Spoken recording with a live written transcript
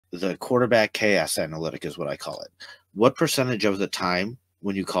the quarterback chaos analytic is what I call it. What percentage of the time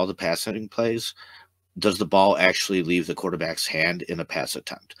when you call the passing plays does the ball actually leave the quarterback's hand in a pass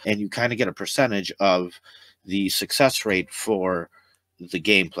attempt? And you kind of get a percentage of the success rate for the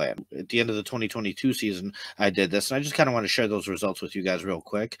game plan. At the end of the 2022 season, I did this, and I just kind of want to share those results with you guys real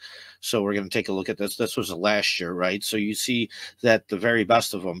quick. So we're going to take a look at this. This was last year, right? So you see that the very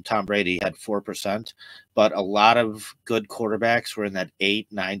best of them, Tom Brady, had 4%, but a lot of good quarterbacks were in that 8,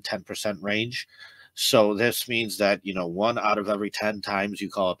 9, 10% range. So this means that, 1 out of every 10 times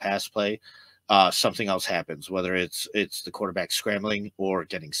you call a pass play, something else happens, whether it's the quarterback scrambling or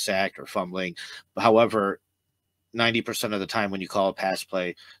getting sacked or fumbling. However, 90% of the time when you call a pass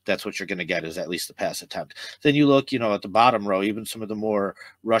play, that's what you're going to get, is at least the pass attempt. Then you look, at the bottom row, even some of the more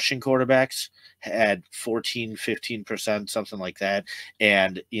rushing quarterbacks had 14, 15%, something like that.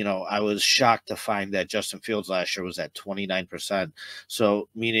 And, I was shocked to find that Justin Fields last year was at 29%. So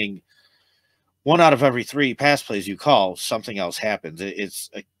meaning 1 out of every 3 pass plays you call, something else happens. It's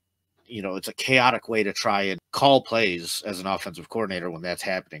a chaotic way to try and call plays as an offensive coordinator when that's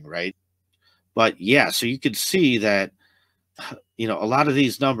happening, right? But yeah, so you could see that, a lot of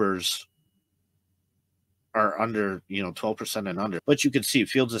these numbers are under, 12% and under. But you can see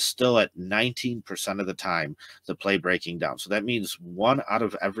Fields is still at 19% of the time the play breaking down. So that means 1 out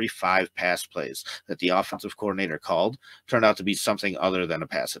of every 5 pass plays that the offensive coordinator called turned out to be something other than a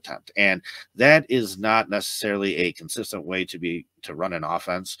pass attempt. And that is not necessarily a consistent way to run an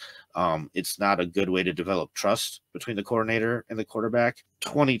offense. It's not a good way to develop trust between the coordinator and the quarterback.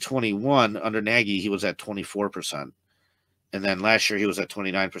 2021 under Nagy, he was at 24%. And then last year he was at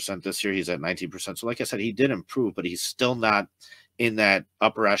 29%. This year he's at 19%. So like I said, he did improve, but he's still not in that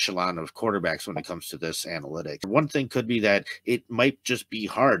upper echelon of quarterbacks when it comes to this analytics. One thing could be that it might just be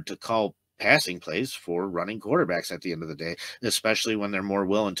hard to call passing plays for running quarterbacks at the end of the day, especially when they're more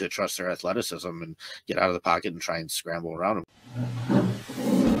willing to trust their athleticism and get out of the pocket and try and scramble around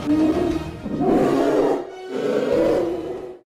them.